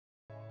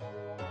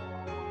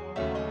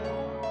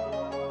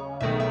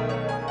What's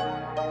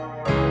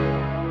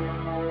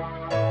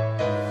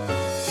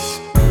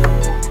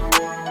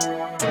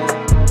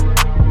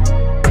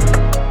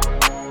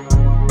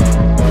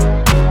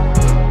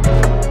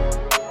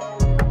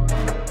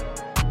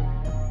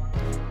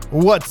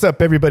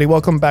up, everybody?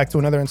 Welcome back to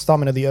another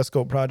installment of the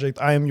Esco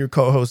Project. I am your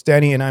co-host,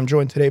 Danny, and I'm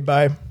joined today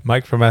by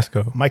Mike from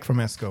Esco. Mike from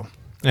Esco.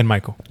 And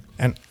Michael.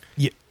 And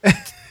yeah.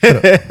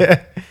 The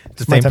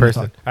same time to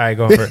person. talk. All right,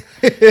 go for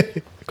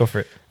it. Go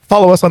for it.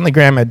 Follow us on the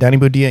gram at Danny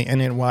Budia,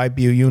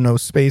 NNYBUU, no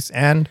space,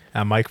 and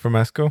I'm Mike from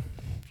Esco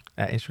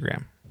at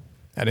Instagram.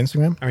 at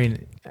Instagram. I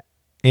mean,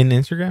 in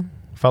Instagram.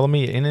 Follow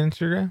me in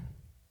Instagram.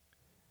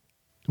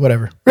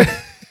 Whatever.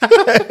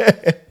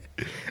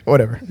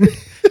 Whatever.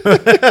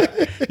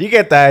 You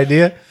get the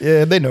idea.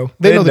 Yeah, they know.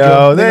 They know the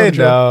know. drill. They the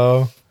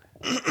drill.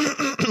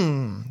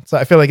 know. So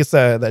I feel like it's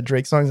that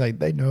Drake song. It's like,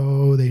 they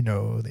know.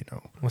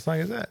 What song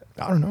is that?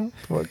 I don't know.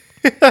 Fuck.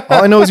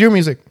 All I know is your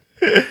music.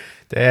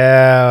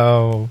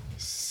 Damn.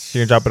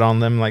 You drop it on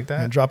them like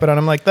that? And drop it on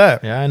him like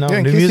that. Yeah, I know.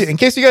 Yeah, New in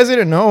case you guys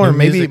didn't know, or New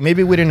maybe music.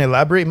 maybe we didn't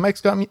elaborate.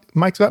 Mike's got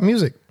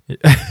music.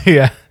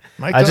 Yeah.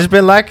 Mike I just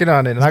been lacking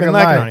on it. Not been gonna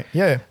lacking lie. on it.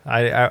 Yeah.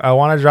 I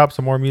want to drop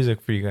some more music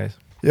for you guys.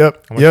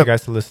 Yep. I want you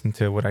guys to listen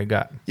to what I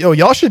got. Yo,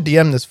 y'all should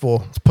DM this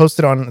fool. Post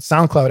it on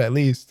SoundCloud at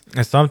least.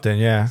 It's something,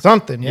 yeah.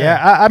 Something. Yeah,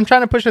 Yeah. I'm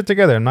trying to push it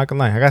together. I'm not gonna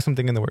lie. I got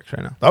something in the works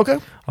right now. Okay.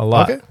 A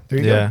lot. Okay. There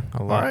you go. A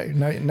All lot. right.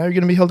 Now you're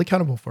gonna be held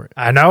accountable for it.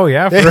 I know.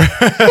 Yeah.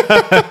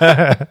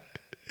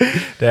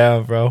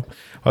 Damn, bro.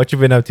 What you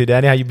been up to,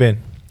 Danny? How you been?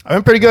 I've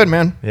been pretty good,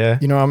 man. Yeah.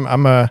 You know,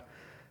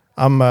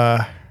 I'm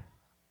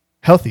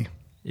healthy.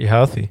 You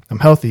healthy? I'm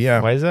healthy.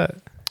 Yeah. Why is that,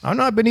 I don't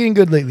know. I've been eating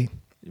good lately.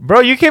 bro?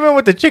 You came in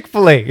with the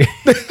Chick-fil-A.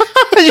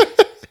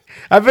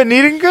 I've been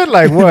eating good.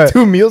 Like what?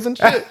 2 meals and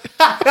shit.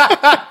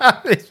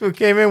 This fool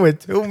came in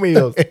with 2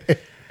 meals.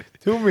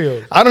 2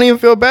 meals. I don't even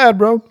feel bad,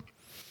 bro.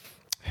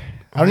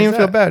 I don't Why even is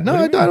feel that? bad. No, What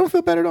do I you mean? don't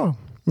feel bad at all.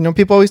 You know,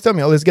 people always tell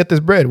me, "Oh, let's get this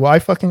bread." Well, I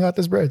fucking got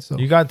this bread, so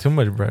You got too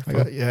much bread. I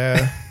Bro.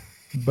 got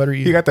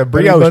buttery. You got the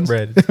buttery brioche buns.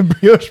 bread.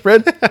 Brioche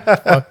bread.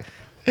 Fuck.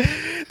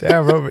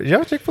 Damn, bro.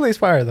 Yo, Chick-fil-A's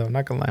fire though.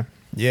 Not gonna lie.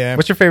 Yeah.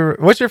 What's your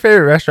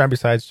favorite restaurant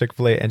besides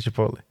Chick-fil-A and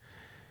Chipotle?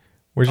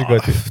 Where'd you go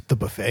to? The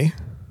buffet.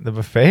 The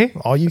buffet?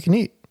 All you can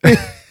eat. You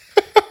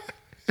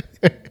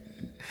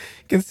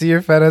can see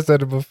your fat ass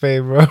at the buffet,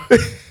 bro.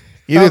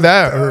 Either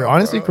that or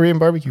honestly Korean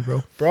barbecue,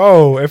 bro.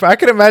 Bro, if I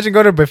could imagine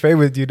going to a buffet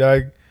with you,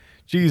 dog.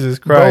 Jesus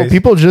Bro, Christ.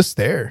 people just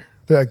stare.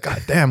 They're like,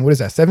 God damn, what is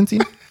that,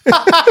 17?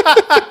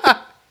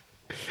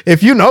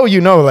 If you know,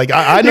 you know. Like,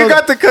 I know. You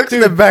got the cooks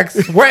in the back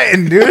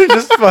sweating, dude.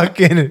 Just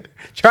fucking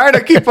trying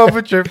to keep up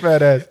with your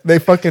fat ass. They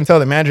fucking tell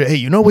the manager, hey,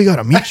 you know we got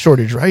a meat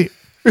shortage, right?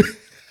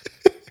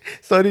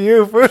 So do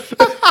you, bro.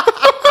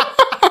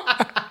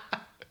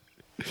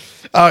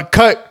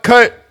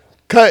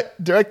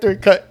 Cut. Director,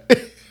 cut.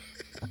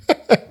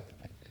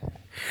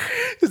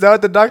 Is that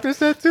what the doctor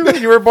said too?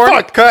 You were born?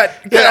 Cut.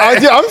 Yeah,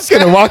 I'm just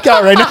going to walk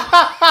out right now.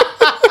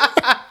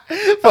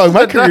 Fuck,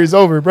 my career's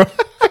over, bro.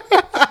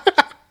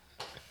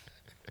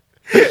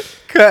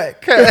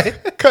 Cut.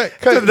 Cut.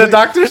 The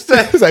doctor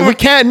said. He's like, we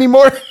can't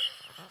anymore.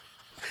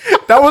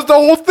 That was the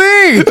whole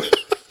thing.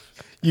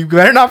 You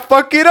better not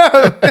fuck it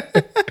up.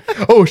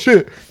 Oh,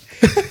 shit.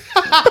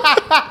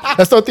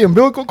 That's not the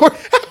umbilical cord.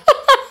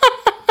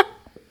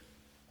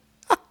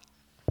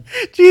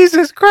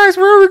 Jesus Christ,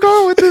 where are we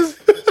going with this?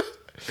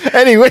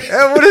 Anyway.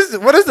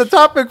 What is the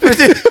topic for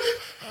today?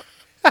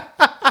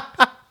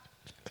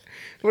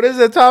 What is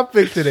the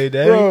topic today,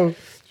 Daddy? Bro.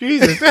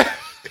 Jesus.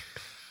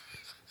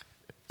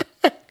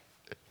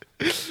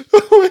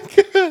 Oh, my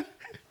God.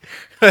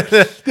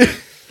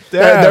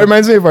 That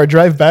reminds me of our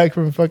drive back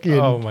from fucking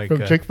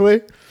from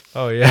Chick-fil-A.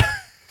 Oh yeah.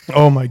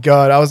 Oh my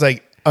God. I was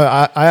like,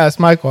 I asked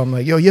Michael, I'm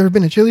like, yo, you ever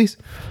been to Chili's?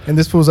 And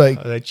this fool's like,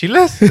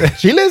 Chiles?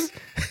 Chili's?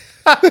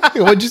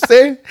 What'd you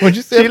say?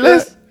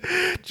 Chiles?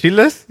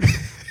 Chiles?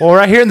 Well,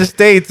 right here in the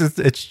States,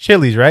 it's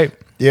Chili's, right?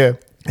 Yeah.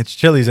 It's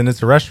Chili's and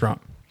it's a restaurant.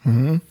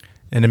 Mm-hmm.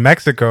 And in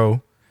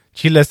Mexico,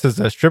 Chiles is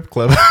a strip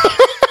club.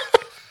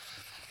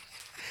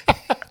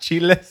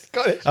 Chiles.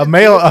 A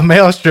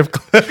male strip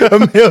club.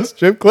 A male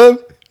strip club?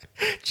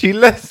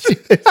 Chiles.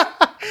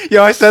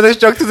 Yo, I said this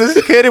joke to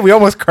this kid and we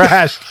almost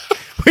crashed.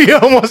 We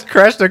almost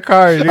crashed the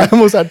car, dude. I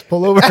almost had to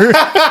pull over.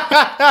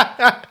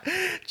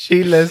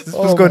 Chiles. Let's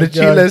Oh go to my God.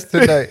 Chiles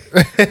tonight.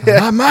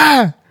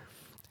 Mamá.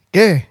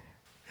 ¿Qué?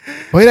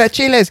 Voy a ir a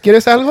Chiles.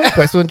 ¿Quieres algo?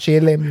 Pues un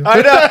chile, amigo.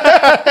 I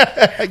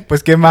know.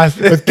 Pues qué más.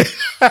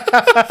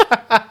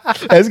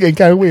 That's getting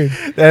kind of weird.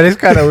 That is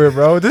kind of weird,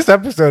 bro. This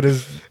episode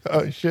is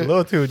Oh, a shit.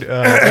 little too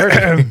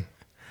dirty.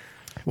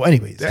 Well,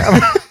 anyways.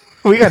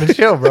 We gotta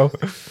chill, bro.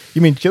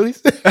 You mean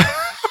Chili's?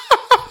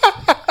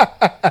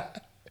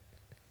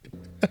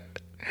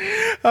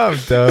 I'm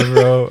done,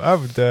 bro.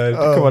 I'm done.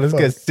 Oh, Come on, let's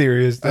fuck. get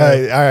serious. All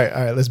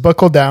right. Let's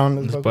buckle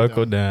down. Let's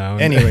buckle down.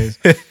 Anyways,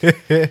 so We're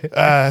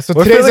today's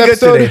feeling good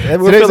episode. today.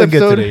 We're feeling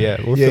good today. Yeah,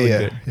 we're feeling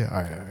good. Yeah,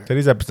 all right.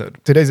 Today's episode.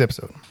 Today's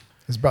episode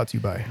is brought to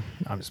you by.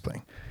 I'm just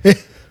playing.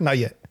 Not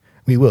yet.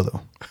 We will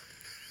though.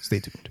 Stay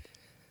tuned.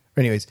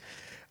 Anyways,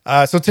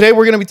 so today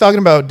we're gonna be talking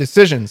about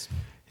decisions.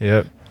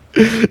 Yep.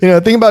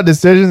 The thing about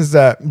decisions is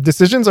that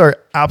decisions are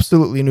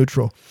absolutely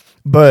neutral,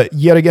 but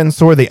yet again,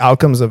 so are the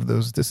outcomes of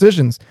those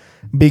decisions,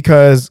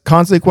 because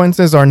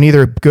consequences are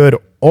neither good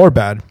or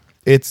bad.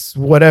 It's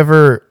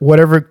whatever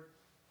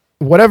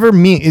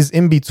meat is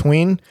in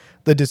between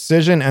the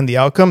decision and the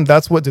outcome.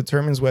 That's what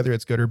determines whether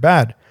it's good or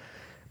bad.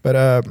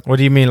 But what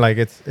do you mean? Like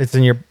it's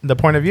in the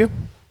point of view?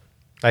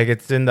 Like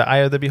it's in the eye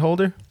of the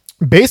beholder?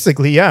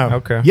 basically, yeah.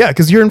 Okay. Yeah,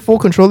 because you're in full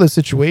control of the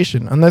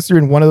situation, unless you're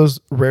in one of those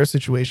rare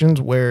situations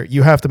where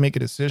you have to make a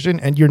decision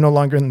and you're no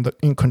longer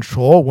in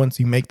control once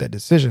you make that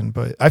decision.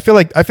 But I feel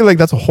like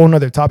that's a whole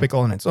nother topic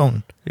all on its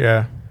own.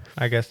 Yeah,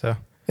 I guess so.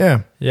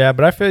 Yeah. Yeah,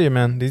 but I feel you,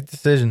 man. These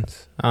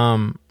decisions.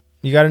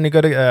 You got any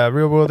good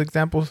real world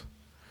examples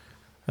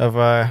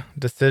of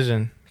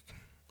decision?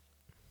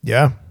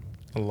 Yeah.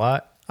 A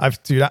lot. I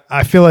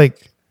feel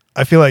like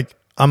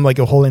I'm like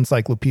a whole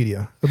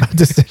encyclopedia about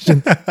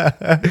decisions.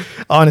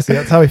 Honestly,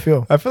 that's how I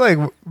feel. I feel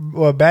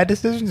like bad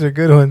decisions are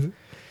good ones.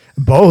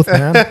 Both,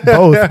 man.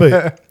 Both.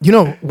 But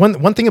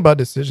one thing about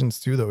decisions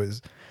too, though,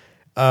 is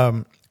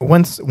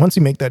once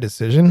you make that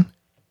decision,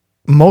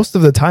 most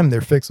of the time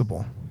they're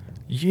fixable.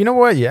 You know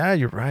what? Yeah,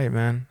 you're right,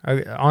 man.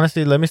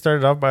 Honestly, let me start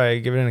it off by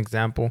giving an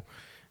example.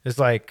 It's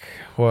like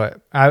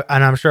and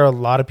I'm sure a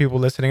lot of people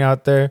listening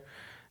out there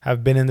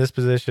have been in this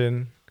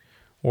position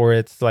where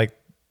it's like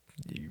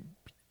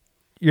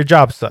your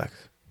job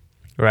sucks,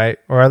 right?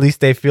 Or at least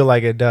they feel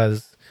like it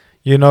does.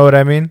 You know what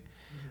I mean?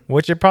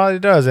 Which it probably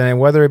does. And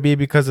whether it be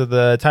because of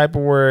the type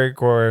of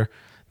work or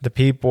the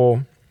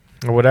people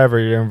or whatever,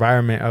 your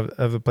environment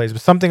of the place,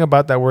 but something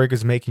about that work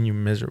is making you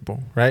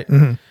miserable, right?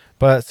 Mm-hmm.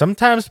 But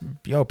sometimes,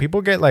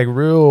 people get like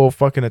real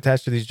fucking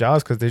attached to these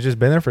jobs because they've just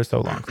been there for so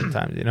long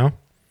sometimes,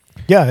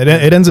 Yeah,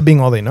 it ends up being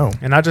all they know.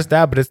 And not just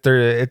that, but it's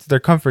their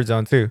comfort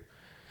zone too.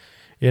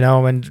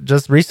 And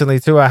just recently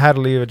too, I had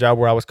to leave a job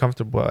where I was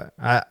comfortable.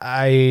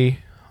 I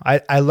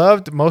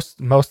loved most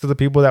of the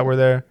people that were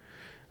there.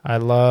 I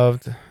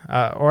loved,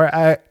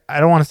 I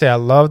don't want to say I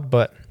loved,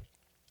 but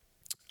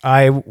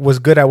I was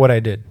good at what I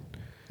did.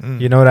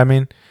 You know what I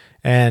mean?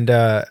 And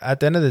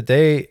at the end of the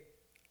day,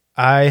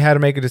 I had to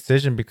make a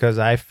decision because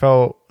I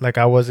felt like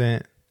I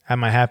wasn't at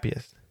my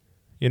happiest.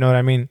 You know what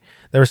I mean?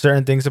 There were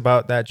certain things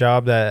about that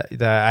job that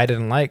I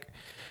didn't like.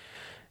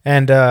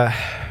 And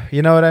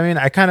you know what I mean?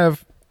 I kind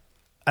of,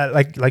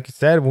 like you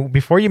said,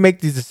 before you make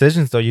these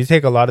decisions, though, you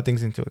take a lot of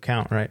things into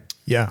account, right?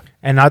 Yeah.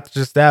 And not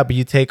just that, but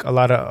you take a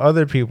lot of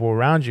other people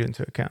around you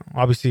into account.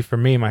 Obviously, for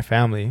me, my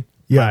family,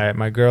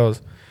 my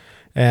girls,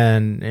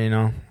 and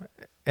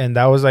and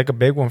that was like a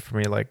big one for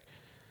me. Like,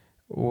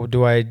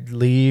 do I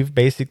leave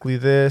basically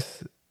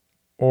this,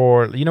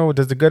 or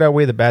does the good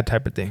outweigh the bad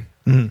type of thing?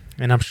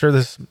 Mm-hmm. And I'm sure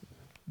there's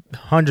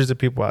hundreds of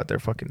people out there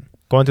fucking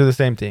going through the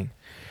same thing.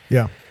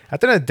 Yeah. At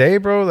the end of the day,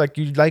 bro, like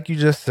you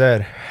just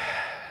said,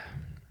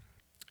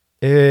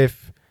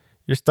 if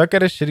you're stuck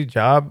at a shitty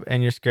job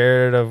and you're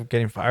scared of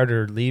getting fired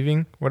or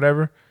leaving,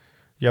 whatever,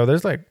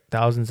 there's like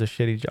thousands of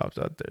shitty jobs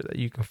out there that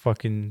you can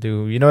fucking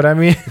do. You know what I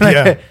mean?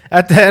 Yeah.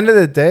 At the end of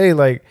the day,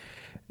 like,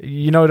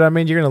 you know what I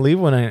mean? You're going to leave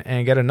one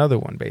and get another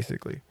one,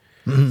 basically.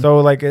 Mm-hmm. So,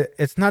 like,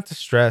 it's not to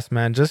stress,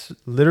 man. Just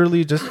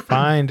literally just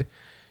find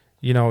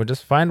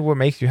what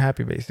makes you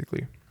happy,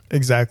 basically.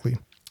 Exactly.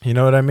 You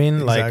know what I mean?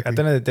 Exactly. Like, at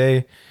the end of the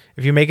day,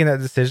 if you're making that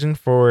decision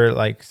for,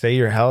 like, say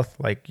your health,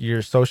 like,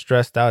 you're so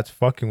stressed out, it's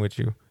fucking with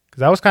you.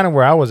 Because that was kind of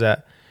where I was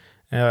at.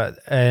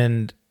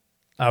 And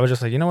I was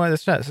just like, you know what?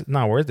 It's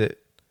not worth it.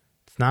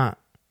 It's not.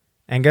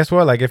 And guess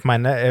what? Like, if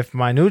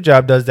my new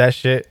job does that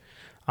shit,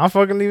 I'm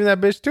fucking leaving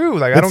that bitch too.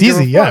 Like, I don't give a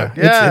fuck.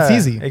 Yeah. It's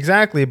easy.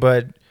 Exactly.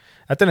 But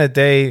at the end of the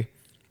day,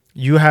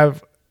 you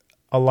have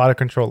a lot of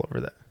control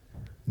over that.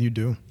 You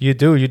do. You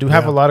do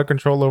have a lot of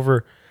control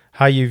over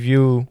how you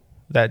view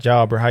that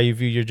job or how you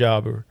view your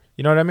job, or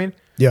you know what I mean?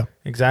 Yeah.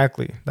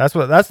 Exactly. That's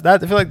I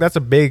feel like that's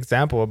a big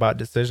example about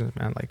decisions,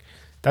 man. Like,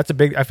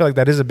 I feel like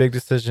that is a big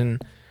decision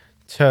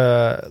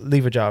to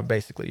leave a job,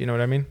 basically. You know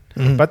what I mean?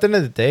 Mm-hmm. But at the end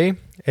of the day,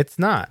 it's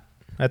not.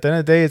 At the end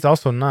of the day, it's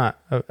also not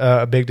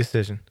a big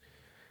decision.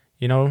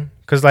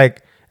 Because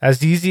like,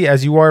 as easy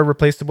as you are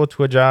replaceable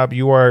to a job,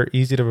 you are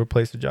easy to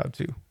replace a job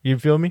too. You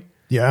feel me?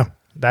 Yeah.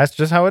 That's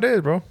just how it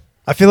is, bro.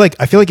 I feel like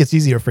it's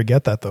easy to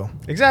forget that, though.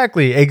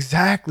 Exactly,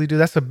 dude.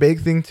 That's a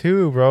big thing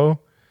too, bro.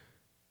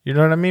 You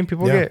know what I mean?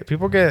 People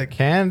get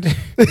canned,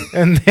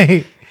 and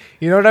they,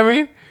 you know what I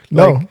mean?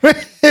 No,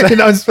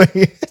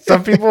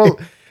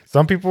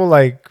 some people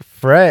like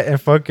fret and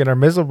fucking are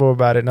miserable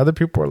about it, and other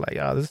people are like,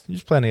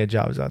 there's plenty of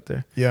jobs out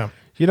there. Yeah.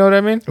 You know what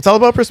I mean? It's all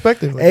about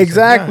perspective. Like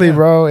exactly,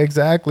 bro.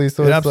 Exactly.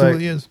 So it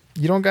absolutely is.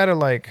 You don't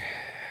gotta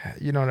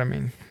you know what I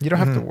mean? You don't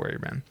have to worry,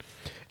 man.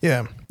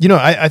 Yeah.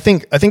 I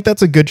think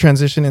that's a good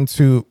transition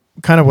into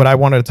kind of what I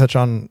wanted to touch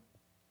on.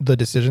 The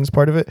decisions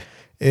part of it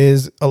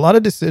is a lot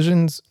of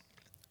decisions,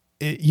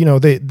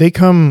 they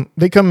come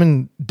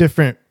in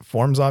different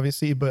forms,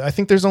 obviously, but I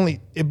think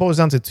it boils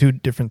down to two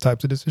different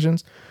types of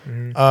decisions.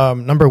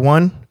 Mm-hmm. Number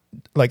one,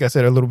 like I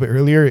said a little bit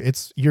earlier,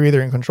 you're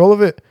either in control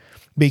of it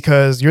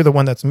because you're the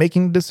one that's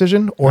making the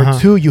decision, or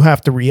two, you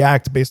have to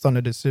react based on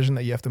a decision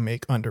that you have to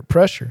make under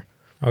pressure.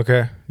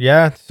 Okay.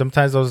 Yeah.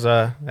 Sometimes those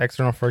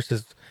external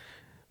forces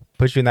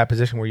put you in that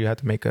position where you have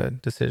to make a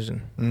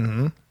decision.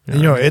 Mm-hmm. You You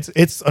know know, what I mean?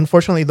 it's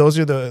unfortunately those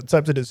are the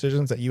types of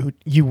decisions that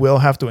you will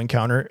have to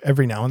encounter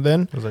every now and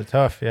then. Those are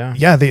tough. Yeah.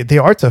 Yeah, they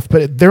are tough,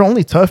 but they're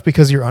only tough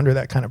because you're under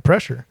that kind of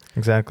pressure.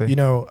 Exactly. You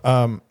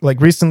know,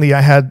 like recently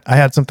I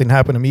had something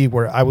happen to me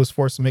where I was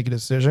forced to make a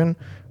decision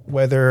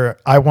whether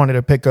I wanted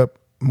to pick up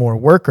more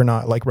work or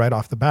not, like right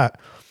off the bat.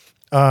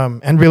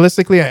 And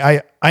realistically,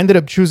 I ended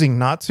up choosing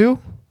not to,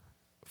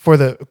 for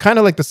the kind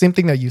of like the same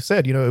thing that you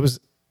said. You know,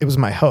 it was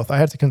my health. I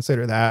had to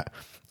consider that.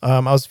 I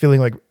was feeling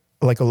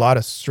like a lot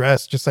of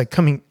stress just like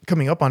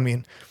coming up on me,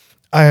 and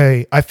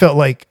I felt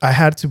like I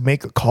had to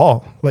make a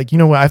call. Like, you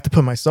know what, I have to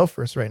put myself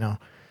first right now.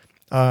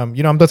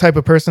 You know, I'm the type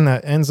of person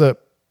that ends up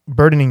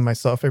burdening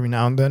myself every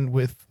now and then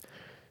with,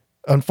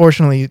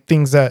 unfortunately,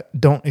 things that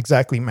don't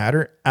exactly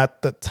matter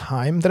at the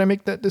time that I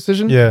make that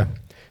decision. Yeah.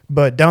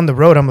 But down the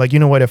road, I'm like, you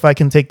know what, if I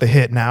can take the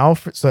hit now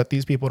so that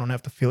these people don't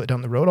have to feel it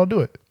down the road, I'll do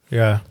it.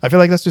 Yeah. I feel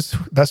like that's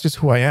just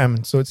who I am,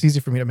 and so it's easy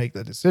for me to make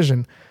that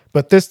decision.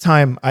 But this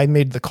time, I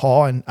made the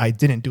call, and I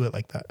didn't do it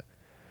like that.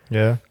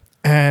 Yeah.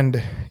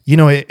 And you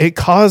know, it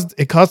caused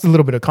a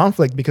little bit of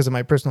conflict because of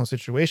my personal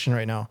situation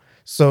right now.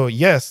 So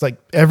yes, like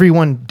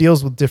everyone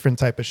deals with different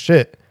type of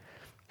shit,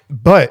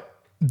 but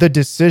the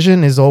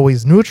decision is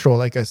always neutral.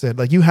 Like I said,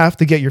 like you have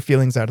to get your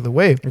feelings out of the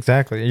way.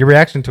 Exactly. Your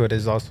reaction to it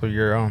is also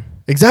your own.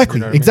 Exactly, You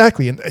know what I mean?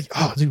 exactly. And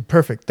oh, dude,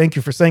 perfect. Thank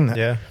you for saying that.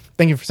 Yeah.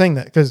 Thank you for saying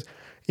that, because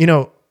you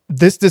know,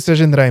 this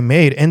decision that I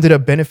made ended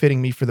up benefiting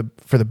me for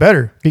the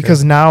better,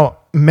 because now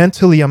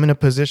mentally I'm in a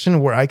position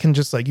where I can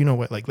just like, you know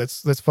what, like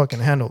let's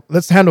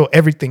handle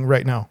everything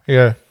right now.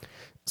 Yeah.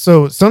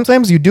 So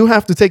sometimes you do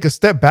have to take a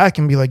step back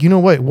and be like, you know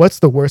what, what's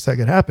the worst that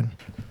could happen?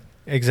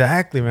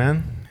 Exactly,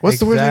 man. What's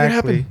the worst that could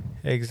happen?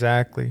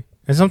 Exactly.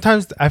 And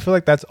sometimes I feel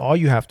like that's all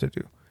you have to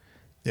do.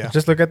 Yeah.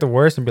 Just look at the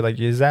worst and be like,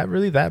 is that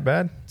really that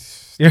bad?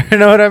 You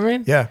know what I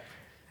mean? Yeah.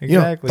 Exactly. You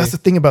know, that's the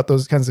thing about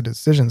those kinds of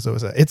decisions, though,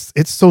 is that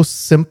it's so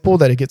simple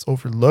that it gets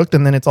overlooked,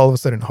 and then it's all of a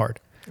sudden hard.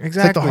 Exactly. It's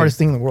like the hardest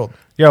thing in the world.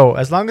 Yo,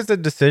 as long as the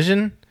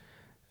decision,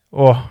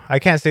 well, I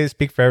can't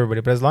speak for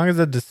everybody, but as long as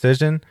the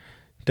decision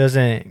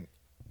doesn't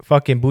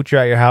fucking boot you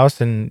out your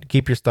house and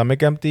keep your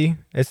stomach empty,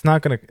 it's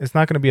not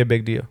gonna be a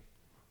big deal.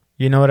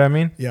 You know what I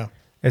mean? Yeah.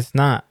 It's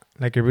not.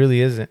 Like, it really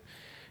isn't.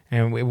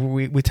 And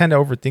we tend to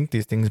overthink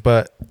these things.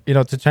 But, you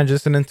know, to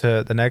transition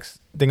into the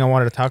next thing I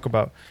wanted to talk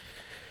about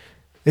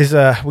is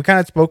we kind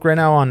of spoke right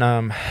now on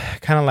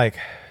kind of like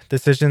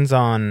decisions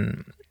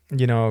on,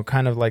 you know,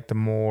 kind of like the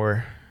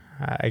more,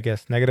 I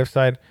guess, negative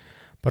side.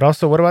 But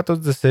also, what about those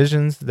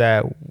decisions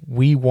that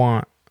we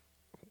want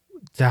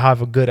to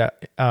have a good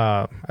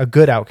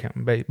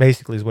outcome?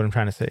 Basically, is what I'm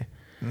trying to say.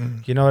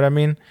 You know what I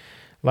mean?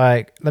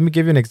 Like, let me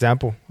give you an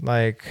example.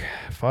 Like,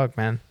 fuck,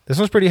 man, this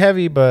one's pretty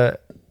heavy,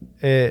 but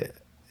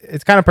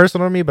it's kind of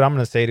personal to me. But I'm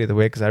gonna say it either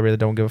way because I really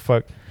don't give a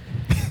fuck.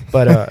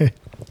 But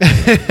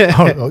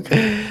Oh,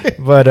 okay.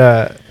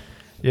 but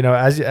you know,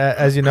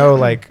 as you know,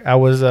 like I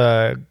was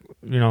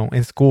you know,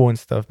 in school and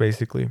stuff,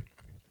 basically.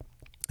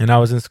 And I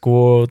was in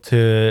school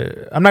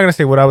I'm not going to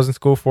say what I was in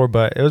school for,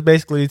 but it was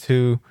basically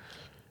to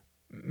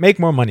make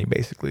more money,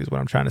 basically, is what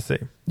I'm trying to say.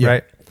 Yeah.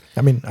 Right?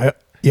 I mean,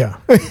 yeah.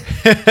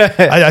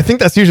 I think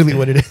that's usually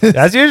what it is.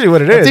 That's usually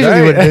what it is. That's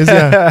usually right? what it is,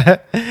 yeah.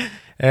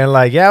 And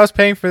like, yeah, I was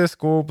paying for the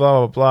school,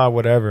 blah, blah, blah,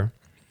 whatever.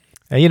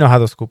 And you know how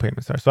those school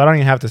payments are. So I don't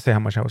even have to say how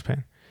much I was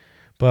paying.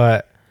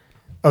 But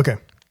Okay.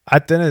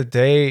 at the end of the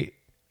day,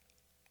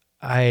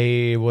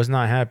 I was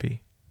not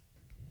happy.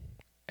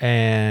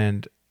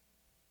 And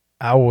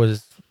I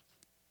was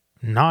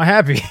not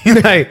happy.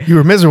 Like, You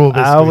were miserable,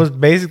 basically. I was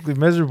basically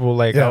miserable.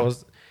 Like, Yeah. I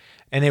was,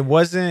 and it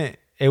wasn't,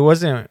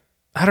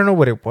 I don't know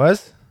what it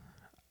was.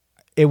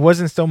 It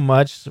wasn't so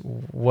much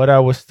what I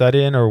was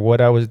studying or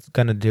what I was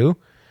going to do.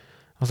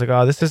 I was like,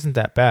 oh, this isn't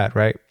that bad,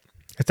 right?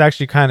 It's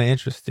actually kind of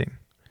interesting.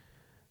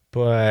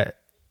 But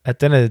at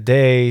the end of the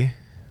day,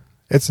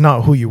 It's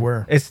not who you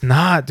were. it's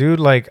not, dude.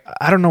 Like,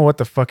 I don't know what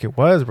the fuck it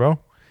was, bro.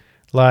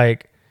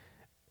 Like,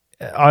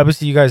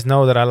 obviously you guys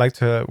know that I like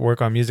to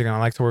work on music and I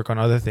like to work on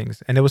other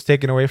things. And it was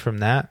taken away from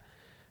that.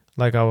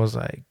 Like, I was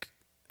like,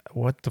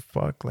 what the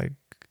fuck? Like,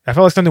 I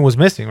felt like something was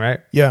missing, right?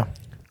 Yeah.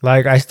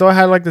 Like, I still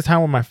had like the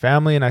time with my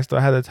family and I still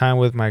had the time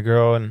with my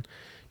girl, and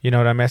you know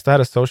what I mean? I still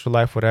had a social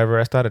life, whatever.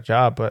 I still had a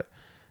job, but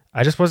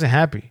I just wasn't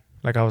happy.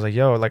 Like, I was like,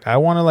 yo, like, I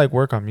want to like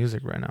work on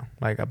music right now.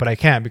 Like, but I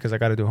can't because I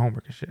got to do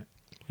homework and shit.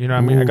 You know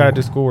what I mean? I got to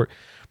do schoolwork.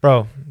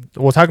 Bro,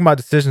 we're talking about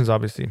decisions,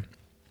 obviously.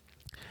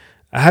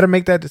 I had to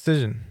make that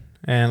decision.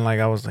 And like,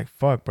 I was like,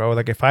 fuck, bro.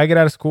 Like, if I get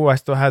out of school, I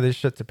still have this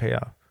shit to pay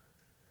off.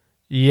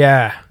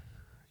 Yeah.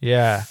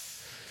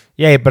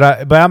 But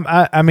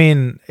I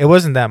mean, it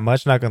wasn't that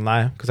much, not gonna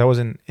lie, because I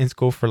wasn't in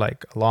school for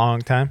like a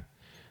long time.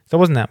 So it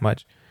wasn't that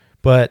much.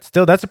 But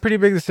still, that's a pretty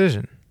big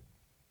decision,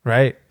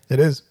 right? It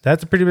is.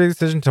 That's a pretty big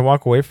decision to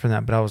walk away from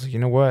that. But I was like, you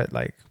know what?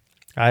 Like,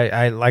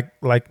 I like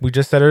we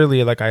just said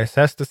earlier, like, I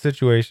assessed the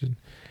situation.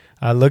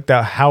 I looked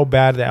at how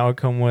bad the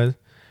outcome was,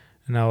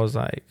 and I was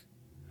like,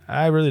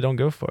 I really don't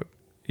give a fuck.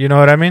 You know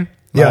what I mean?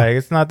 Yeah. Like,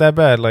 it's not that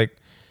bad. Like,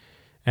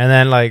 and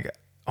then like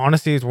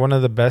honestly, it's one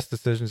of the best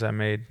decisions I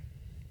made.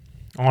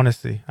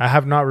 Honestly, I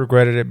have not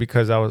regretted it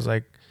because I was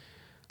like,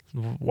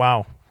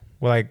 wow,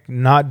 like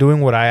not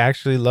doing what I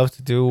actually love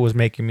to do was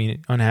making me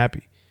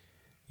unhappy.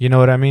 You know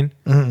what I mean?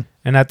 Mm-hmm.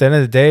 And at the end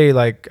of the day,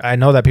 like I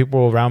know that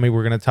people around me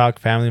were gonna talk,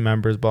 family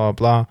members, blah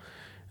blah, blah,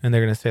 and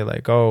they're gonna say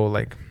like, oh,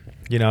 like,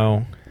 you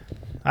know,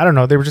 I don't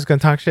know, they were just gonna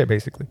talk shit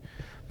basically.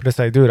 But it's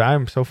like, dude,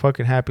 I'm so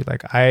fucking happy.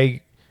 Like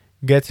I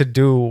get to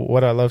do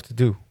what I love to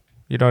do.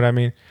 You know what I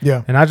mean?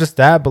 Yeah. And not just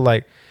that, but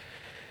like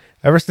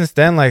ever since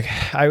then, like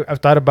I've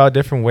thought about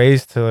different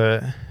ways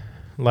to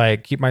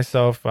like keep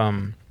myself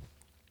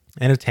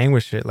entertained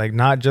with shit. Like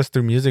not just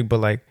through music, but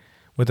like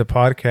with the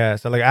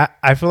podcast. Like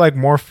I feel like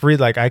more free.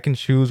 Like I can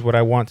choose what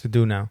I want to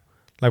do now.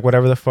 Like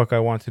whatever the fuck I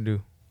want to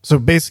do. So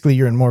basically,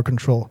 you're in more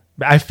control.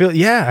 I feel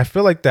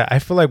like that. I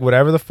feel like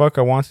whatever the fuck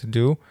I want to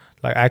do,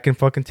 like I can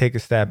fucking take a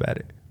stab at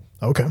it.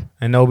 Okay.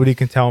 And nobody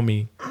can tell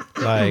me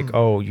like,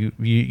 oh,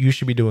 you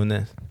should be doing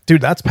this. Dude,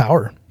 that's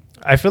power.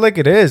 I feel like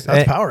it is.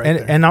 That's power right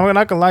there. And I'm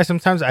not gonna lie,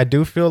 sometimes I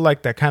do feel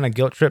like that kind of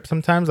guilt trip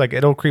sometimes. Like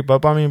it'll creep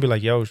up on me and be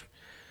like, yo,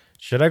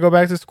 should I go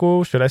back to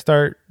school? Should I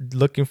start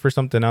looking for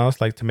something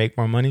else like to make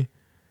more money?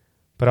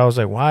 But I was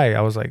like, why?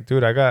 I was like,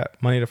 dude, I got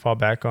money to fall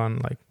back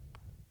on.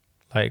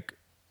 Like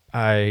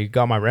I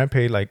got my rent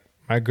paid. Like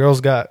my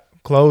girls got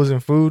clothes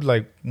and food.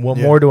 Like what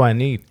more do I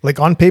need? Like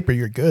on paper,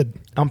 you're good.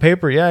 On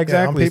paper, yeah,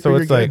 exactly. Yeah, on paper, so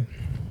it's like,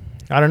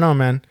 I don't know,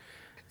 man.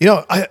 You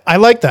know, I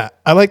like that.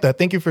 I like that.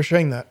 Thank you for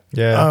sharing that.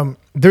 Yeah.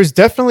 There's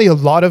definitely a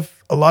lot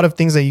of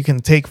things that you can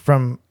take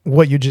from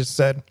what you just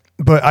said,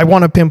 but I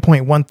want to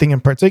pinpoint one thing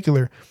in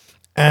particular,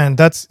 and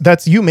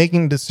that's you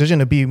making a decision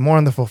to be more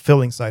on the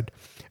fulfilling side,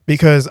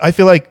 because I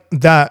feel like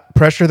that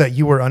pressure that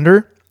you were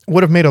under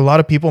would have made a lot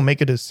of people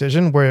make a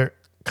decision where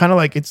kind of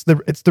like it's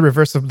the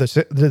reverse of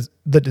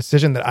the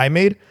decision that I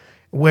made,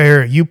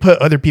 where you put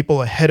other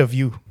people ahead of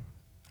you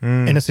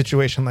in a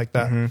situation like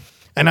that. Mm-hmm.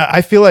 And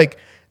I feel like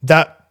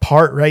that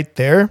part right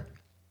there,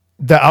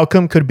 the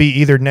outcome could be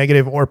either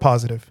negative or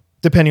positive,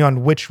 depending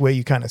on which way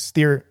you kind of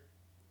steer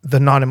the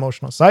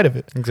non-emotional side of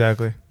it.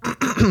 Exactly.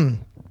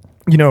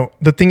 You know,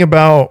 the thing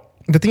about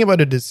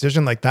a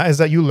decision like that is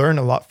that you learn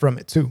a lot from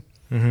it too.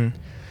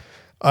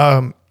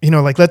 Mm-hmm. You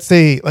know, like let's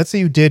say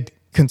you did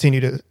continue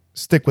to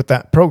stick with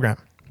that program.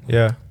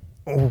 Yeah.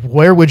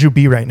 Where would you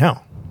be right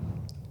now?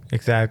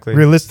 Exactly.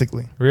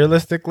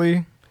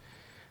 Realistically,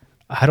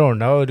 I don't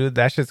know, dude.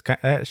 That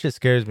shit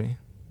scares me.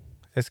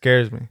 It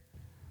scares me.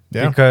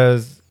 Yeah.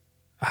 Because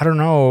I don't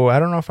know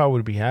if I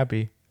would be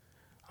happy.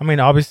 I mean,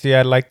 obviously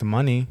I'd like the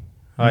money.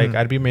 Like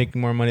I'd be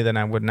making more money than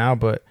I would now,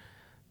 but at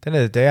the end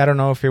of the day, I don't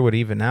know if it would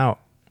even out.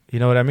 You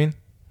know what I mean?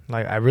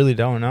 Like I really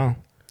don't know.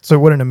 So it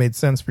wouldn't have made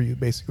sense for you,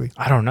 basically.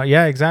 I don't know.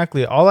 Yeah,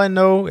 exactly. All I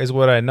know is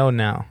what I know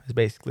now. Is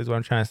basically what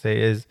I'm trying to say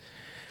is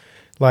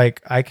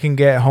like I can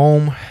get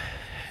home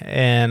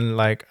and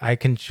like I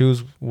can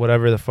choose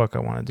whatever the fuck I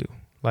want to do.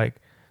 Like,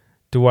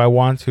 do I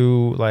want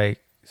to like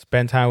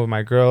spend time with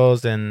my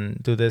girls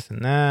and do this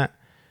and that,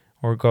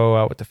 or go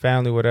out with the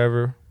family,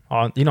 whatever.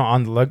 On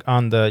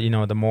the you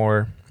know the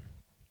more,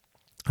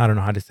 I don't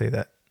know how to say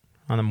that,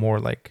 on the more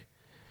like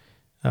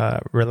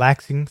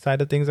relaxing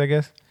side of things, I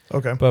guess.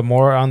 Okay. But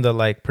more on the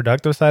like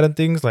productive side of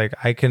things, like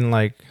I can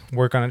like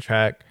work on a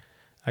track,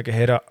 I can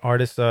hit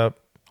artists up.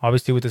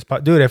 Obviously with this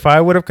dude, if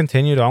I would have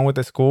continued on with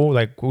the school,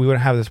 like we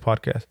wouldn't have this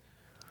podcast.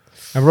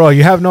 And bro,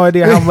 you have no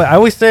idea how much I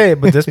always say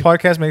it, but this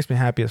podcast makes me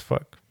happy as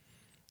fuck.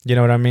 You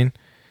know what I mean?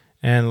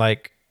 And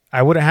like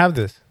I wouldn't have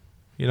this.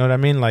 You know what I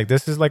mean? Like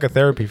this is like a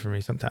therapy for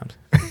me sometimes.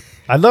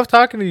 I love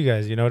talking to you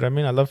guys, you know what I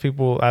mean? I love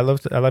people. I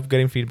love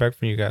getting feedback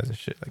from you guys and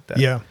shit like that.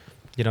 Yeah.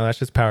 You know, that's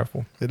just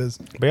powerful. It is.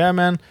 But yeah,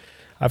 man,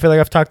 I feel like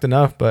I've talked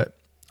enough, but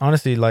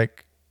honestly,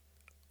 like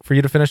for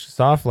you to finish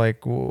this off,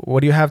 like what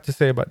do you have to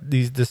say about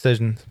these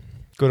decisions,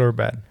 good or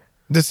bad?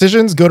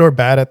 Decisions, good or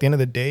bad, at the end of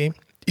the day,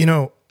 you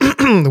know,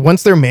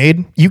 once they're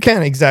made, you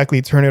can't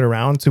exactly turn it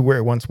around to where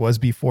it once was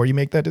before you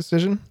make that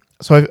decision.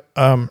 So,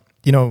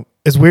 you know,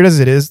 as weird as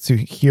it is to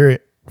hear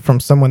it from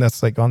someone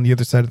that's like on the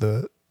other side of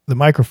the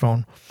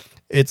microphone,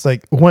 it's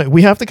like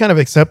we have to kind of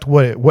accept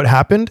what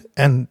happened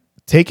and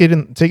take it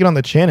on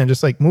the chin and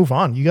just like move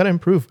on. You got to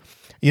improve.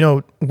 You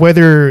know,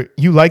 whether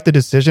you like the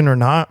decision or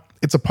not,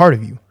 it's a part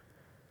of you.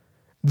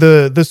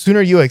 The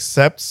sooner you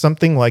accept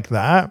something like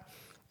that,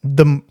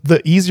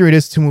 the easier it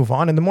is to move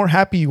on and the more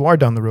happy you are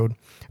down the road,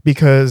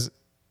 because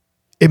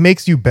it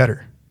makes you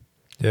better.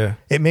 Yeah.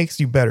 It makes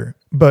you better.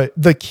 But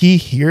the key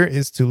here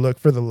is to look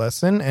for the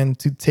lesson and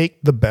to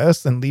take the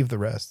best and leave the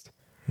rest.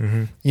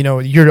 Mm-hmm. You know,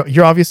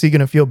 you're obviously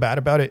going to feel bad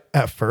about it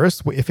at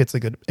first if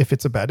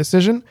it's a bad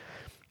decision,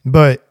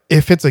 but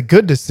if it's a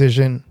good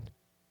decision,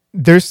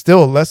 there's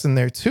still a lesson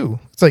there too.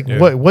 It's like,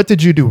 what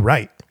did you do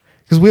right?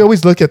 Because we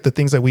always look at the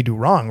things that we do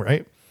wrong,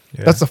 right?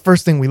 Yeah. That's the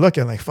first thing we look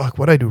at. Like, fuck,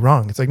 what I do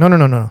wrong? It's like,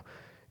 no.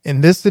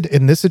 In this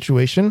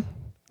situation,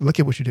 look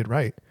at what you did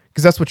right,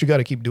 because that's what you got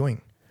to keep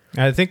doing.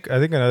 I think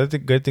another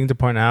good thing to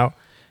point out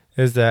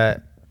is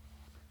that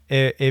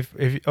if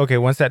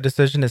once that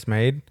decision is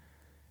made,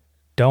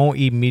 don't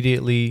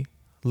immediately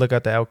look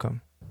at the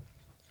outcome.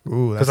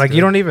 Ooh, Because like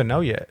you don't even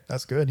know yet.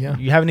 That's good. Yeah.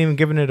 You haven't even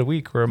given it a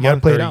week or a You gotta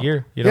month play or it a out.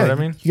 year. You know what I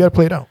mean? You got to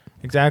play it out.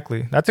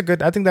 Exactly. I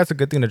think that's a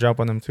good thing to drop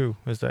on them too.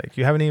 It's like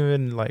you haven't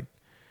even like,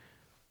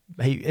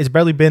 hey, it's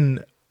barely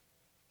been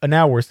an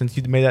hour since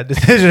you made that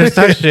decision or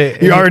some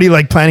shit. You're already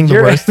like planning the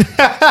worst.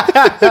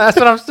 That's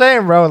what I'm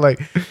saying, bro.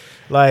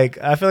 Like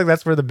I feel like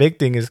that's where the big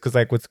thing is, because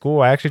like with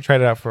school, I actually tried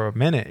it out for a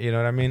minute. You know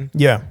what I mean?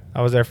 Yeah.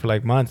 I was there for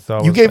like months.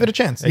 So You gave it a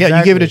chance. Yeah,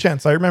 you gave it a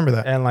chance. I remember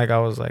that. And like I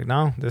was like,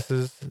 no,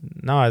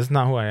 it's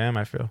not who I am.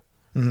 I feel.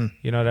 Mm-hmm.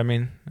 You know what I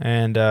mean?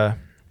 And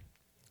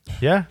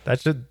yeah,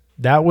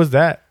 that was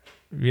that.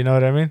 You know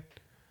what I mean?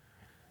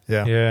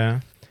 Yeah. Yeah.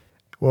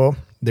 Well,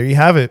 there you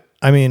have it.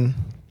 I mean,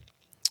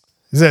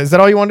 is that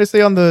all you wanted to say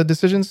on the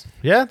decisions?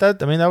 Yeah, that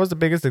was the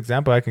biggest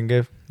example I can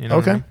give. You know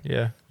Okay. what I mean?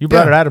 Yeah. You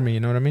brought it out of me,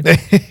 you know what I mean?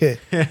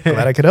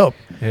 Glad I could help.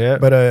 Yeah.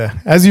 But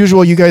as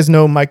usual, you guys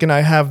know Mike and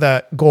I have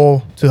that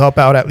goal to help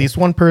out at least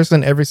one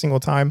person every single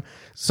time.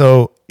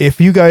 So if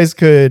you guys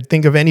could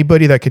think of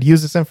anybody that could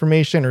use this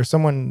information, or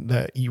someone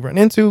that you run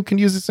into can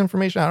use this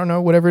information, I don't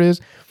know, whatever it is,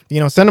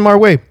 send them our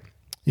way.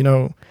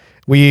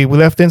 We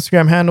left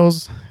Instagram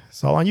handles.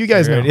 It's all on you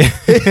guys now. All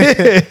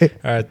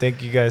right.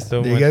 Thank you guys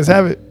so much. You guys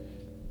have it.